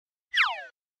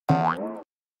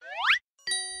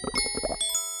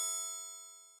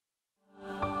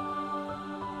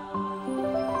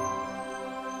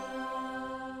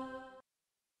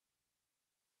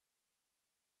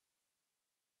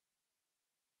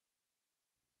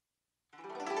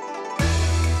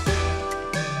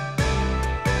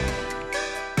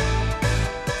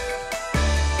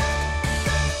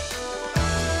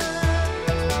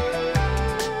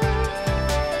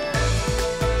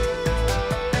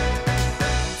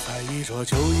我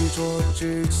就一桌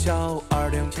只小2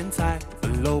两钱财，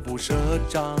分楼不赊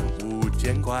账无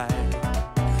见怪。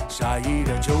杀一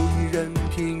人就一人，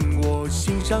凭我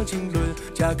欣赏经纶，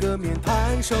价格免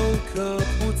谈收可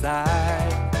不在。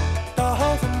大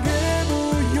好分别不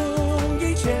用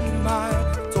1钱买，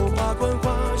走马观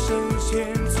花神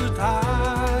仙姿态。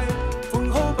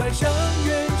封侯拜相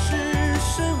原是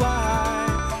世外，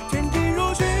天地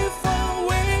若许方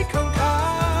为慷慨。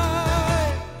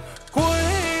归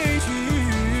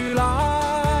去来，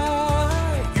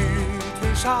与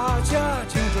天杀价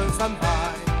金砖3排。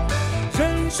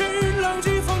人世浪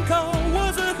迹风高，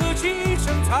我自何其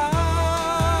成才？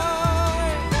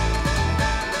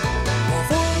我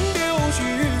风流须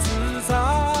自在，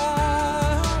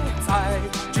在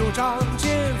旧仗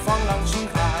剑放浪形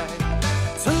骸。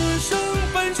此生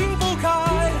本性不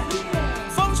开，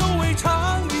放手为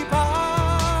常一败。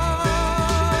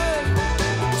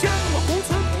将我孤存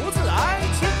不自爱，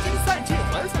千金散尽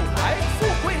还复来。富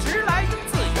贵时来应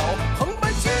自有，横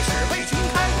蛮皆是为君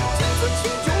开。金樽清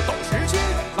酒斗时间，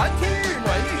蓝天日暖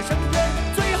玉生烟。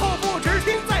最后不知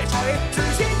天在水，只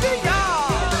羡鸳鸯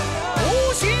不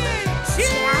羡仙。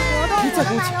你再给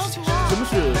我解释解释，什么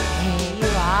是？玉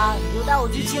儿，你就带我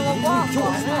去亲我逛逛。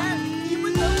你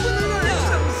们能不能让人省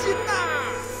心呐？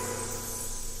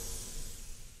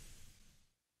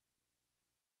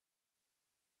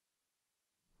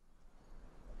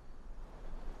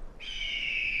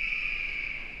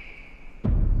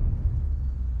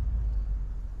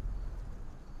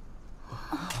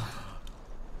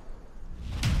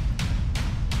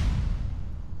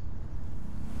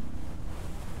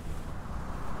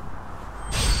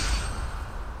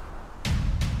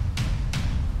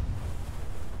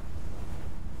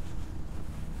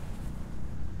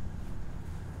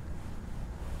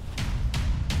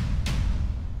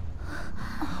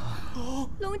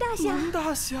龙大侠，龙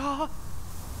大侠，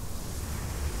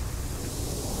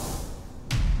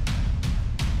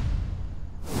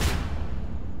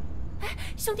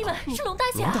兄弟们，是龙大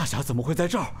侠！龙大侠怎么会在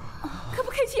这儿？可不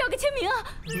可以去要个签名啊？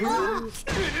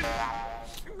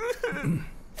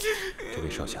这位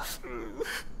少侠，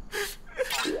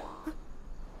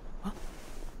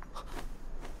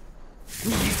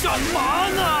你干嘛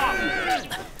呢？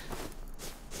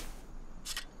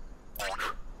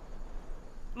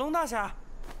龙大侠，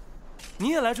你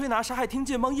也来追拿杀害听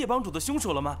剑帮叶帮主的凶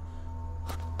手了吗？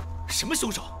什么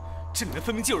凶手？这里面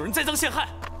分明就有人栽赃陷害。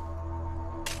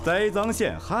栽赃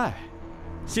陷害？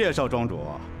谢少庄主，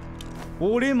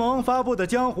武林盟发布的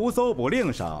江湖搜捕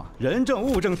令上，人证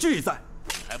物证俱在，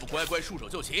还不乖乖束手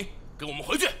就擒，跟我们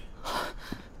回去！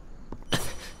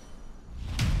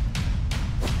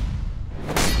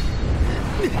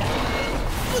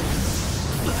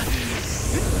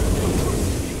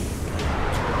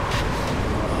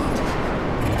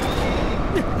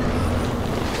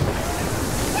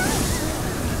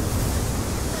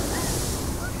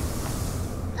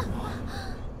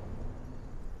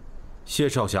谢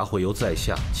少侠会由在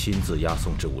下亲自押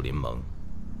送至武林盟，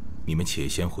你们且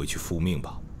先回去复命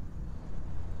吧。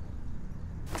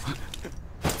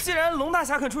既然龙大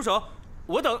侠肯出手，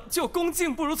我等就恭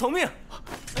敬不如从命。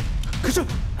可是，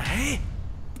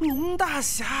龙大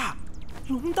侠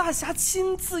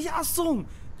亲自押送，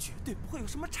绝对不会有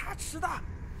什么差池的。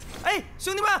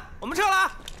兄弟们，我们撤了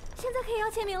啊！现在可以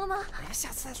要签名了吗？下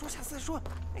次再说，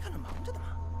没看着忙着呢吗？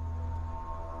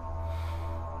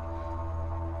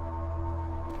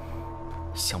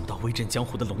想不到威震江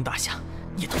湖的龙大侠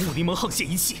也同武林盟沆瀣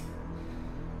一气，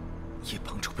叶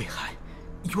帮主被害，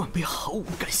晚辈毫无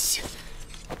感谢，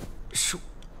是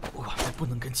晚辈不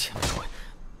能跟前辈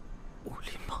武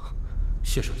林盟。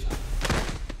谢少侠。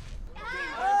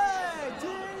今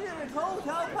日头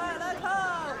条快来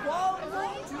看，黄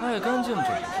宗爱干净整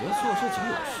洁，做事情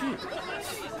有序。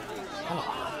老老，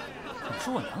你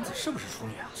说我娘子是不是处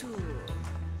女啊？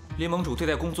林盟主对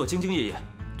待工作兢兢业业，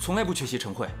从来不缺席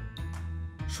晨会。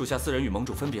属下4人与盟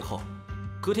主分别后，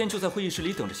隔天就在会议室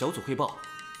里等着小组汇报。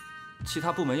其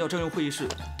他部门要占用会议室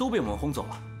都被我们轰走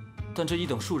了，但这一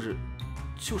等数日，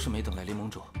就是没等来林盟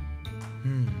主。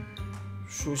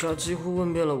属下几乎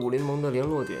问遍了武林盟的联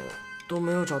络点，都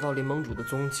没有找到林盟主的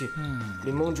踪迹。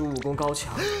林盟主武功高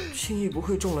强，轻易不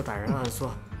会中了歹人暗算，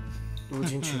如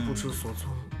今却不知所踪，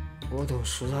我等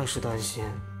实在是担心。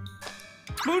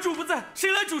盟主不在，谁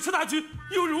来主持大局？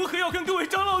又如何要跟各位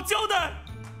长老交代？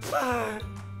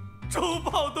周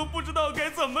报都不知道该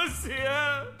怎么写。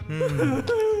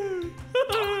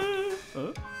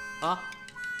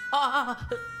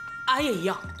俺也一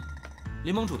样。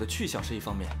林盟主的去向是一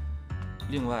方面，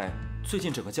另外最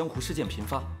近整个江湖事件频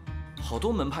发，好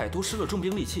多门派都失了重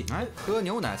兵利器。哎，喝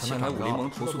牛奶才能前来武林盟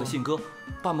投诉的信鸽，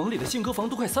把盟里的信鸽房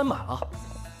都快塞满了。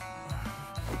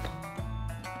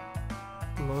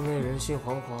盟内人心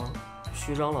惶惶，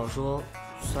徐长老说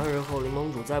，3日后林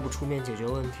盟主再不出面解决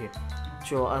问题，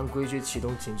就要按规矩启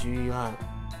动紧急预案，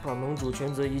把盟主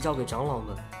权责移交给长老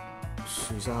们。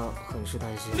属下很是担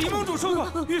心。林盟主说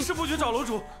过，遇事不决找楼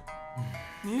主。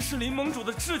您是林盟主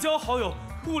的至交好友，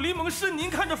武林盟是您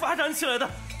看着发展起来的，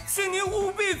请您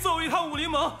务必走一趟武林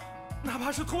盟，哪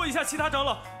怕是拖一下其他长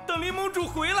老，等林盟主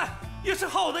回来也是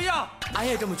好的呀。俺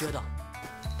也这么觉得。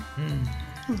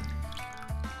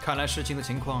看来事情的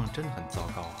情况真的很糟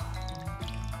糕啊。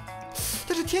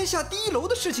但是天下第一楼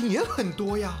的事情也很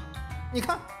多呀，你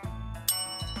看，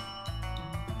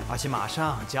而且马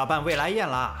上就要办未来宴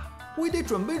啦，我也得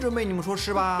准备准备，你们说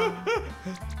是吧？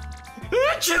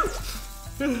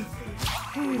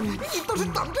你倒是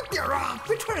挡着点啊，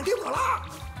别传染给我了。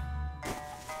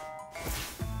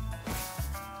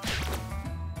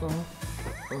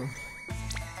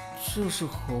这是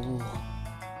何物？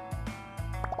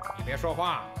你别说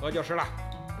话，喝就是了。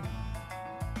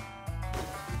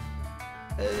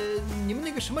你们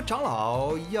那个什么长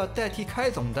老要代替开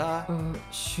总的？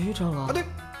徐长老啊，对，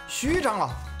徐长老，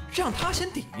让他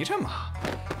先顶一阵嘛。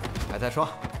再说，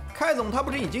开总他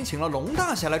不是已经请了龙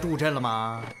大侠来助阵了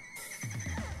吗？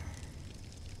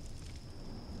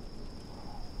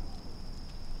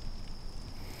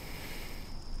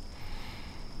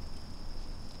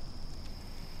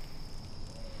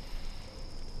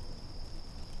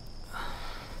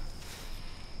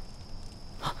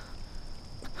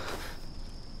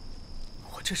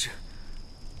这是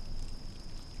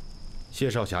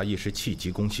谢少侠一时气急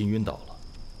攻心晕倒了，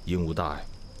应无大碍。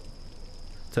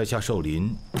在下寿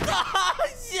林。大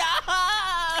侠，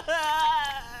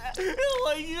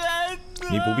我冤呐！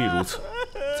你不必如此，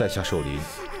在下寿林。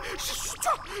是虚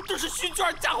券，这是虚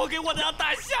券嫁祸给我的呀，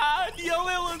大侠，你要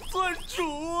为我做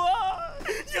主啊！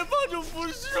叶帮主不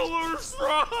是我说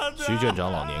的。徐卷长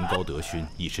老年高德勋，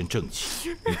一身正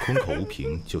气，你空口无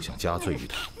凭就想加罪于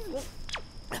他。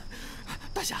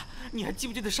大侠，你还记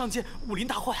不记得上届武林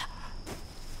大会啊？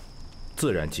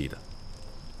自然记得。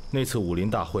那次武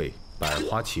林大会，百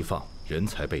花齐放，人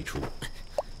才辈出。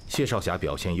谢少侠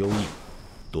表现优异，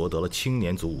夺得了青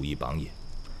年组武艺榜眼。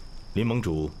林盟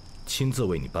主亲自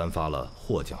为你颁发了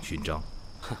获奖勋章。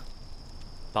哼，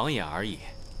榜眼而已，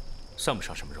算不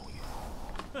上什么荣誉。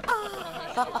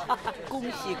恭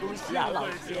喜恭喜啊，老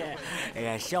谢！哎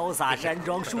呀，潇洒山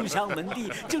庄书香门第，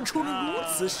正出了如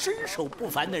此身手不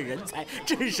凡的人才，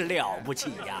真是了不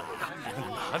起呀！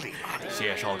哪里，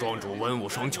谢少庄主文武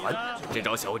双全，这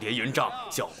招小蝶云杖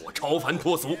效果超凡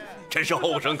脱俗，真是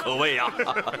后生可畏呀！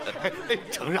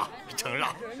承让，承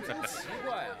让。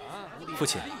父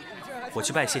亲，我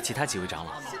去拜谢其他几位长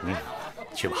老。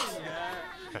去吧。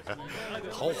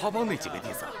桃花帮那几位弟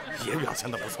子也表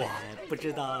现得不错。不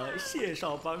知道谢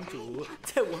少帮主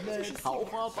在我们桃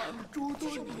花帮诸多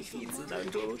女弟子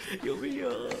当中有没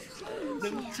有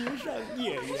能接上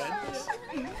孽缘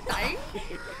的？哎，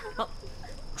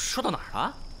说到哪儿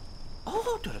了？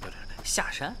哦，对了，下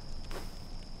山。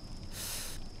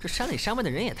这山里山外的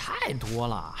人也太多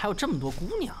了，还有这么多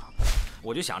姑娘，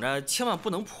我就想着千万不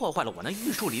能破坏了我那玉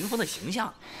树临风的形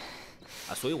象。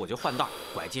所以我就换道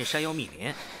拐进山腰密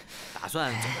林，打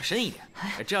算走得深一点，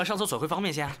这样上厕所会方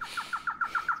便些。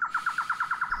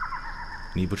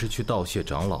你不是去道谢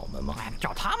长老们吗？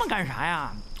找他们干啥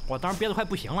呀？我当时憋得快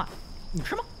不行了。你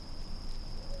吃吗？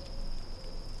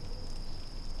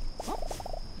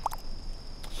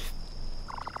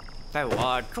待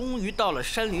我终于到了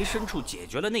山林深处，解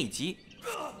决了内急，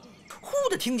忽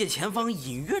地听见前方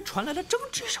隐约传来了争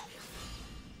执声。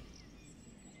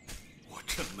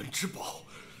镇门之宝，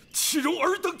岂容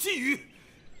尔等觊觎？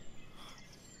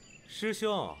师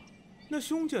兄，那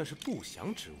凶剑是不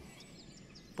祥之物，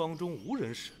帮中无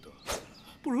人使得，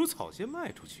不如草先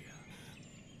卖出去。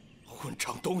混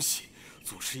账东西！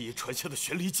祖师爷传下的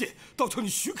玄离剑，倒叫你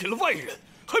许给了外人，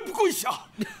还不跪下！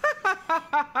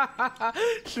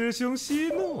师兄息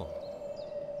怒。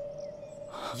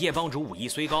叶帮主武艺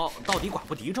虽高，到底寡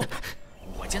不敌众。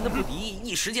我见他不敌，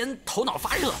一时间头脑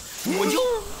发热，我就。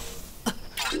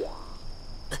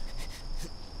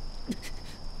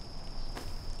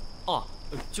哦，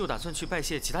就打算去拜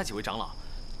谢其他几位长老。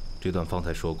这段方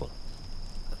才说过了。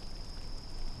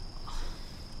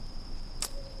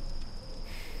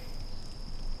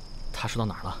他说到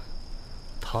哪儿了？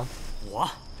他？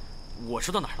我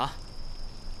说到哪儿了？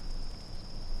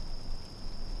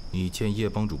你见叶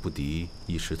帮主不敌，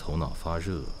一时头脑发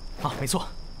热。啊，没错，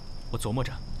我琢磨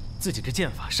着自己这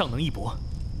剑法尚能一搏，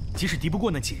即使敌不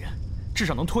过那几人，至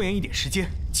少能拖延一点时间。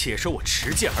且说我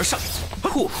持剑而上，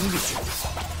破空立拳。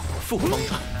副帮主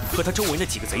和他周围那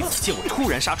几个贼子见我突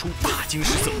然杀出，大惊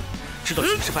失色，知道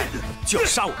形势败露，就要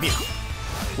杀我灭口。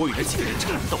我与那几个人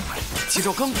缠斗，几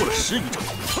招刚过了10余招，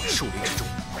树林之中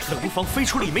冷不防飞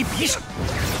出了一枚匕首。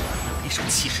匕首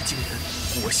气势惊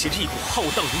人，裹挟着一股浩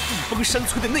荡如地崩山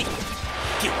摧的内力，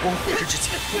电光火石之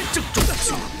间正中我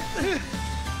胸口。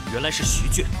原来是徐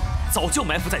卷早就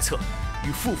埋伏在侧，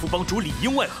与副帮主里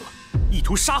应外合，意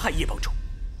图杀害叶帮主。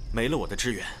没了我的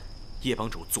支援，叶帮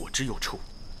主左支右绌，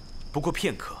不过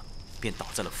片刻便倒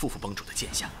在了副帮主的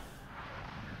剑下。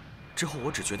之后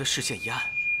我只觉得视线一暗，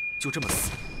就这么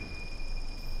死，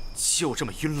就这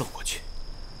么晕了过去。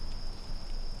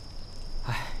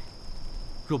唉，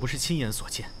若不是亲眼所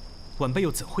见，晚辈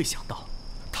又怎会想到，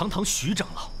堂堂徐长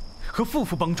老和副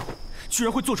帮主居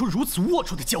然会做出如此龌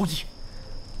龊的交易？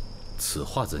此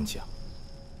话怎讲？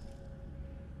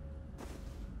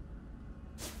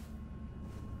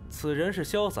此人是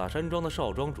潇洒山庄的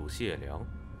少庄主谢良，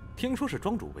听说是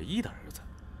庄主唯一的儿子，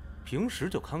平时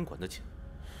就看管得紧。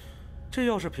这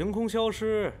要是凭空消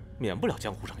失，免不了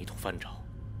江湖上一通翻找。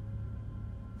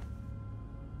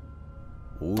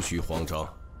无需慌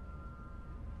张，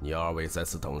你二位在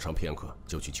此等上片刻，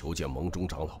就去求见盟中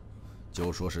长老，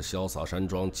就说是潇洒山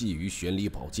庄觊觎玄礼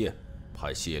宝剑，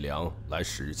派谢良来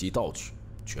使机盗取，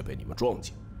却被你们撞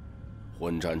见。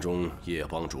混战中，叶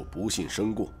帮主不幸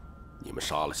身过，你们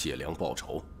杀了谢良报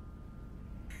仇。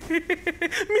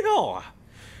妙啊！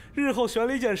日后玄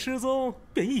礼剑失踪，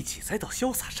便一起栽到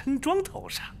潇洒山庄头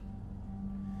上。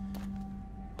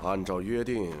按照约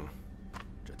定，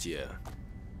这剑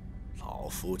老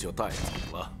夫就带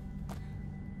走了。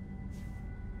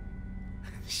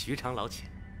徐长老请。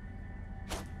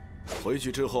回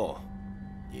去之后，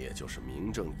你也就是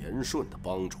名正言顺的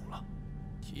帮主了。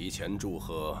提前祝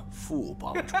贺副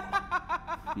帮主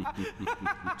了。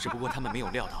只不过他们没有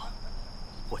料到，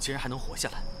我竟然还能活下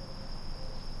来。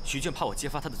徐卷怕我揭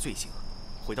发他的罪行，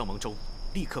回到盟州，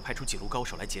立刻派出几路高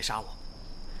手来截杀我，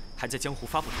还在江湖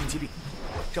发布通缉令，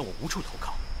让我无处投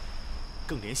靠，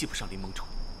更联系不上林盟主。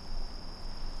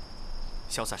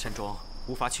潇洒山庄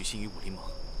无法取信于武林盟，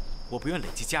我不愿累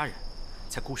积家人，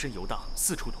才孤身游荡，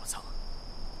四处躲藏，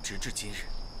直至今日。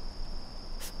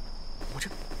我这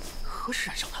何时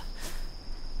染上的？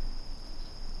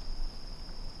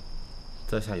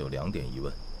在下有2点疑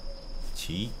问：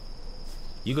其一，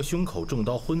一个胸口中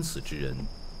刀昏死之人，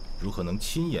如何能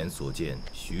亲眼所见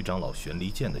徐长老玄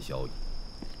离剑的消息？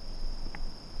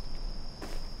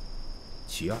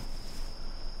其二，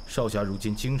少侠如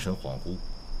今精神恍惚，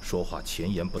说话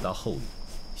前言不搭后语，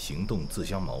行动自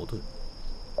相矛盾，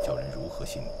叫人如何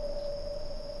信你？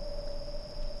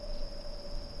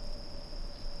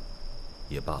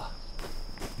也罢，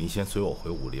你先随我回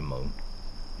武林盟，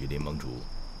与林盟主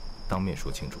当面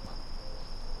说清楚吧。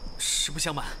实不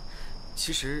相瞒，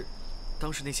其实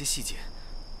当时那些细节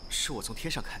是我从天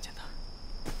上看见的。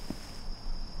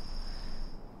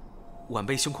晚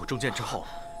辈胸口中箭之后，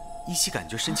依稀感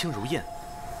觉身轻如燕，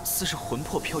似是魂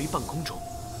魄飘于半空中。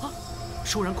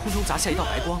倏然空中砸下一道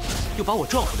白光，又把我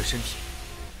撞回了身体。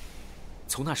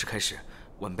从那时开始，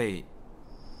晚辈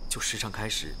就时常开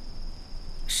始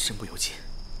身不由己。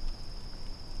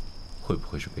会不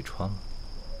会是被穿了？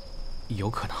有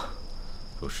可能。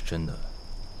若是真的，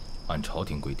按朝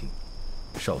廷规定，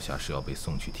少侠是要被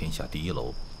送去天下第1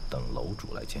楼等楼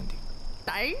主来鉴定。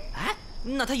哎，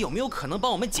那他有没有可能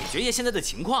帮我们解决现在的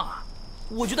情况啊？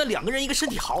我觉得2个人一个身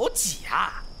体好挤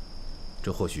啊。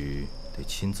这或许得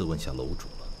亲自问下楼主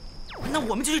了。那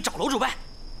我们就去找楼主呗。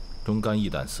忠肝义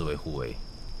胆，四位护卫，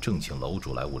正请楼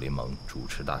主来武林盟主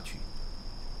持大局。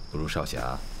不如少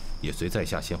侠也随在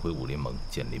下先回武林盟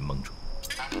见林盟主。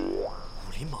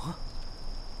武林盟？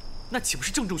那岂不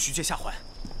是正中徐阶下怀？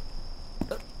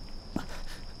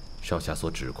少侠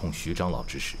所指控徐长老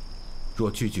之事，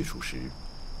若句句属实，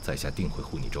在下定会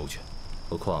护你周全。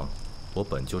何况我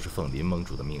本就是奉林盟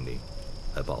主的命令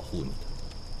来保护你的。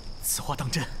此话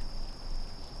当真？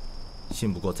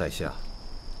信不过在下，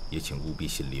也请务必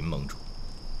信林盟主。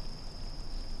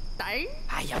哎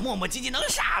呀，磨磨唧唧能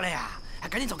啥了呀？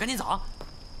赶紧走，赶紧走！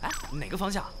哎，哪个方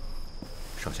向？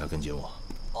少侠跟紧我。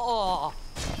哦，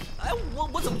哎，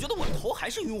我怎么觉得我头还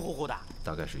是晕乎乎的？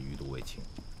大概是余毒未清。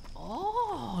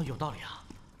哦，有道理啊！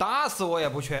打死我也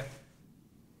不去。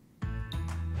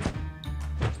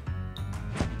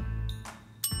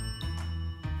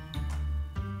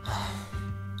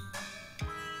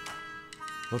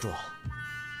楼主，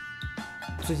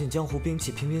最近江湖兵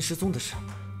器频频失踪的事，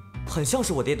很像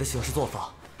是我爹的行事做法。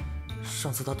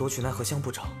上次他夺取奈何香不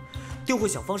成，定会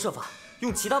想方设法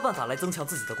用其他办法来增强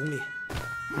自己的功力。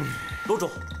楼主，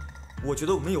我觉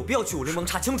得我们有必要去武林盟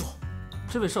查清楚。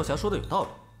这位少侠说的有道理，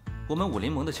我们武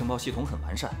林盟的情报系统很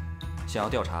完善，想要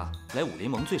调查来武林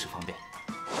盟最是方便。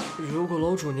如果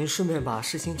楼主您顺便把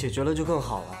事情解决了就更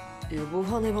好了，也不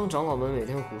怕那帮长老们每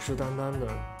天虎视眈眈的。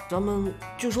咱们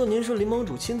就说您是林盟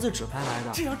主亲自指派来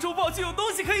的，这样周报就有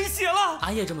东西可以写了。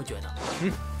俺也这么觉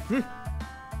得。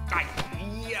哎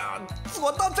呀，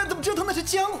做大再怎么折腾那是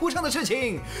江湖上的事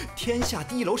情，天下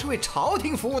第一楼是为朝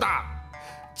廷服务的，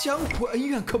江湖恩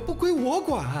怨可不归我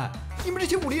管。你们这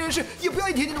些武林人士也不要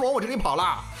一天天的往我这里跑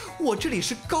了，我这里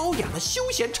是高雅的休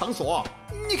闲场所。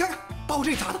你看看把我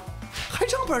这里砸的，还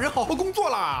让不让人好好工作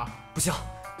啦？不行，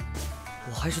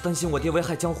我还是担心我爹危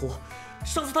害江湖。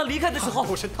上次他离开的时候，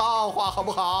不是套话好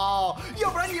不好？要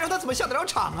不然你让他怎么下得了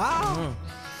场啊？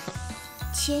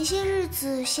前些日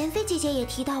子，贤妃姐姐也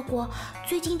提到过，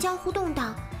最近江湖动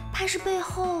荡，怕是背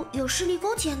后有势力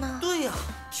勾结呢。对呀，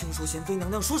听说贤妃娘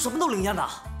娘说什么都灵验的。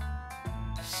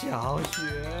小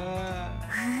雪，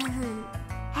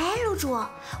哎，楼主，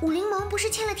武林盟不是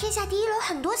欠了天下第一楼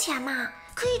很多钱吗？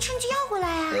可以趁机要回来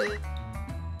啊。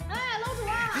哎，楼主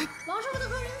啊，王师傅的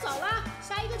客人走了，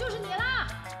下一个就是你啦。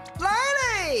来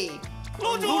嘞，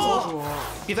楼主！楼主，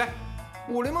闭嘴！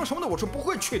武林盟什么的我是不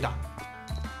会去的。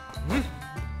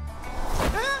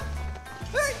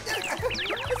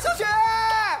小雪，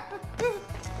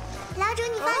楼主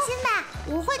你放心吧，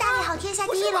我会打理好天下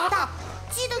第一楼的，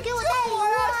记得给我带礼物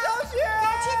啊！小雪，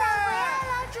假期返回啊，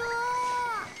楼主。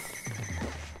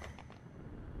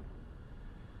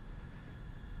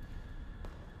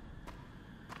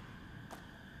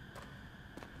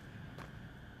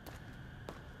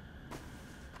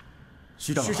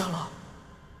徐长老，徐长老，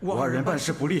我二人办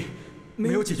事不力，没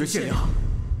有解决谢良。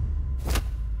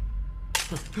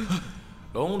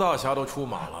龙大侠都出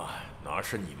马了，哪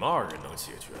是你们二人能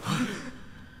解决的？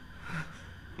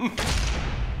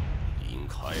林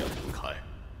开呀，林开，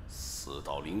死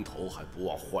到临头还不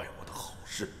忘坏我的好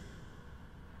事。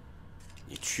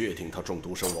你确定他中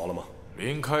毒身亡了吗？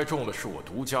林开中的是我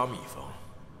独家秘方，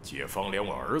解放连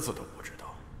我儿子都不知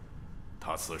道。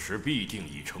他此时必定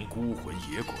已成孤魂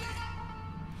野鬼。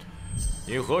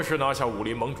你何时拿下武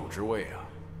林盟主之位啊？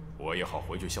我也好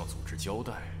回去向组织交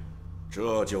代。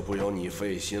这就不由你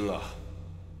费心了。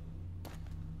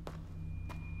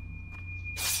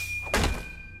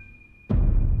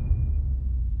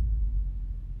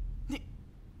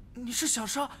你是想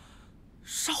杀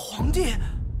皇帝？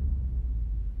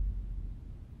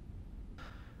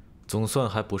总算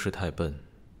还不是太笨。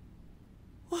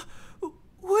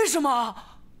为什么？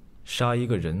杀一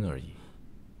个人而已，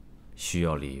需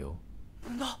要理由。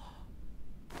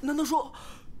难道说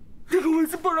这个位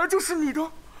子本来就是你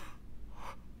的？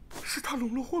是他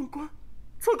笼络宦官，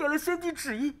篡改了先帝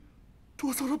旨意，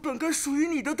夺走了本该属于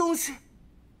你的东西。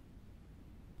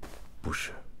不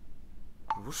是。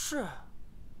不是？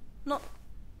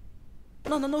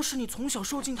那难道是你从小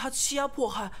受尽他欺压迫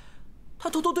害，他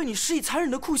偷偷对你施以残忍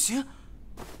的酷刑？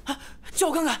哎，叫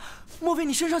我看看，莫非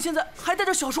你身上现在还带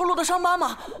着小时候落的伤疤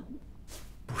吗？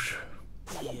不是。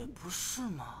也不是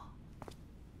吗？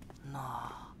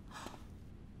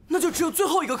那就只有最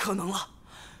后一个可能了。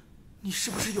你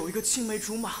是不是有一个青梅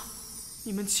竹马，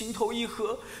你们情投意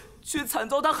合，却惨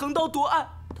遭他横刀夺爱？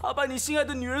他把你心爱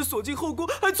的女人锁进后宫，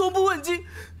还从不问津。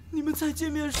你们再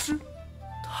见面时，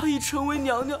他已成为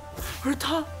娘娘，而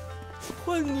他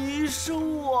唤你一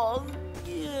声王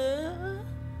爷。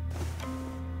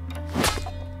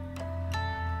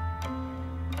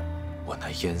我那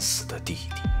淹死的弟弟，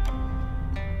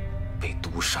被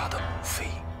毒杀的母妃，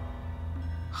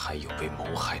还有被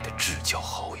谋害的至交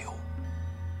好友，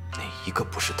哪一个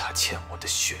不是他欠我的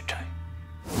血债？